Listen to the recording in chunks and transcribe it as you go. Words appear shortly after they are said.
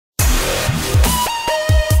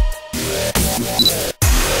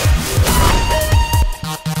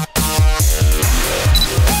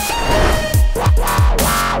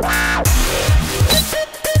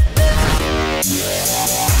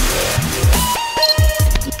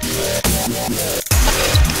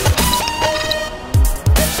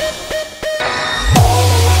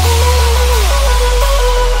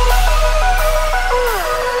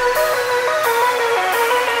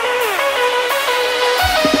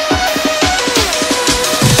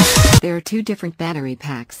two different battery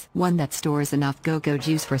packs. One that stores enough go-go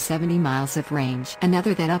juice for 70 miles of range.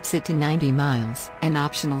 Another that ups it to 90 miles. An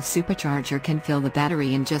optional supercharger can fill the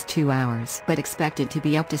battery in just 2 hours, but expected to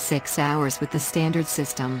be up to 6 hours with the standard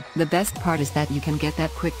system. The best part is that you can get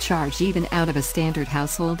that quick charge even out of a standard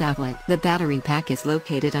household outlet. The battery pack is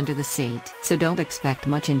located under the seat, so don't expect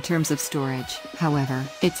much in terms of storage. However,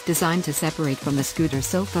 it's designed to separate from the scooter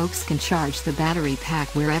so folks can charge the battery pack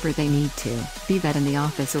wherever they need to, be that in the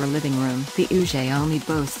office or living room. The Ujet only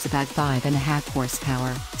boasts about 5.5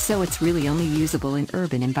 horsepower, so it's really only usable in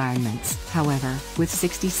urban environments. However, with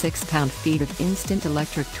 66 pound-feet of instant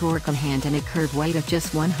electric torque on hand and a curb weight of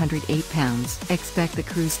just 108 pounds, expect the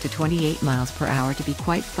cruise to 28 miles per hour to be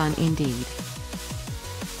quite fun indeed.